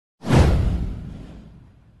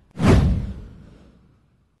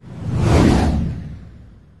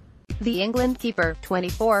The England keeper,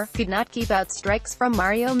 24, could not keep out strikes from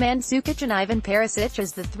Mario Mandzukic and Ivan Perisic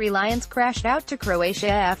as the Three Lions crashed out to Croatia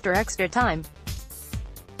after extra time.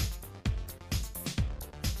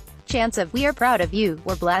 Chants of "We are proud of you"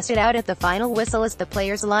 were blasted out at the final whistle as the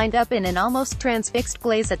players lined up in an almost transfixed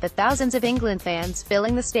glaze at the thousands of England fans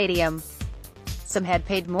filling the stadium. Some had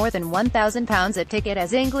paid more than £1,000 a ticket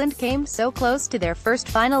as England came so close to their first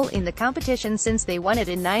final in the competition since they won it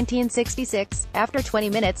in 1966, after 20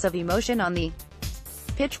 minutes of emotion on the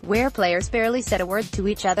pitch, where players barely said a word to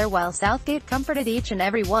each other while Southgate comforted each and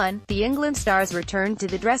every one. The England stars returned to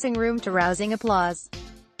the dressing room to rousing applause.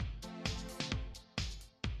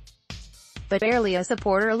 But barely a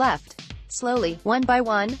supporter left. Slowly, one by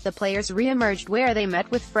one, the players re-emerged where they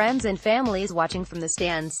met with friends and families watching from the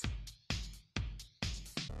stands.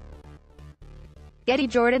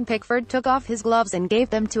 Jordan Pickford took off his gloves and gave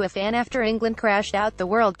them to a fan after England crashed out the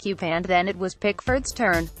World Cup, and then it was Pickford's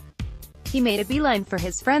turn. He made a beeline for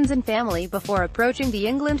his friends and family before approaching the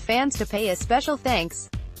England fans to pay a special thanks.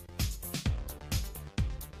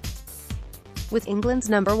 With England's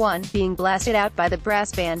number 1 being blasted out by the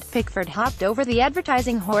brass band, Pickford hopped over the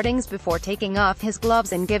advertising hoardings before taking off his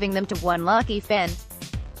gloves and giving them to one lucky fan.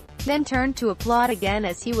 Then turned to applaud again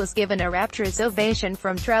as he was given a rapturous ovation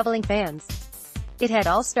from travelling fans. It had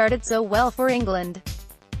all started so well for England.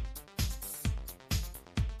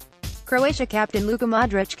 Croatia captain Luka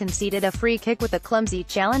Modric conceded a free kick with a clumsy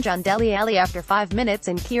challenge on Dele Alli after 5 minutes,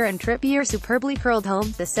 and Kieran Trippier superbly curled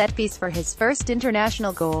home the set-piece for his first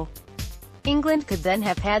international goal. England could then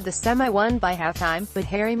have had the semi won by halftime, but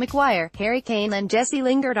Harry Maguire, Harry Kane and Jesse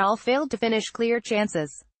Lingard all failed to finish clear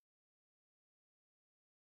chances.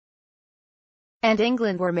 And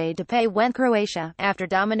England were made to pay when Croatia, after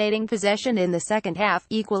dominating possession in the second half,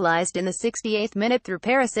 equalised in the 68th minute through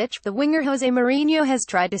Perisic. The winger Jose Mourinho has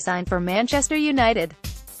tried to sign for Manchester United.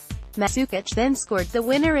 Mandzukic then scored the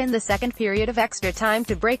winner in the second period of extra time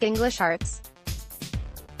to break English hearts.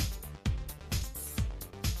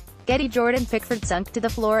 Jordan Pickford sunk to the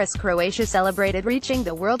floor as Croatia celebrated reaching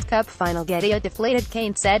the World Cup final. A deflated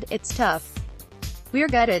Kane said, "It's tough. We're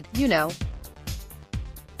gutted, you know.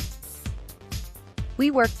 We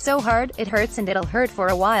worked so hard, it hurts and it'll hurt for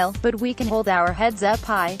a while, but we can hold our heads up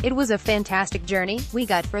high. It was a fantastic journey. We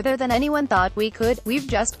got further than anyone thought we could. We've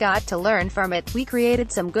just got to learn from it. We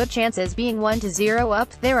created some good chances being 1-0 up.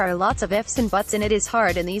 There are lots of ifs and buts and it is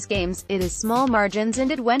hard in these games. It is small margins and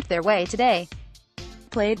it went their way today.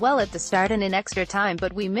 Played well at the start and in extra time,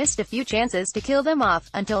 but we missed a few chances to kill them off.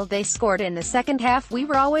 Until they scored in the second half, we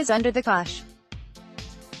were always under the cosh.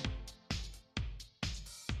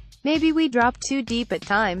 Maybe we dropped too deep at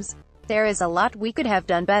times. There is a lot we could have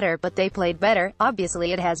done better, but they played better.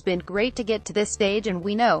 Obviously it has been great to get to this stage and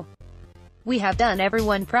we know we have done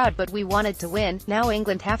everyone proud, but we wanted to win. Now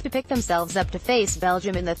England have to pick themselves up to face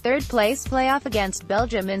Belgium in the third-place playoff against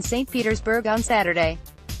Belgium in St. Petersburg on Saturday.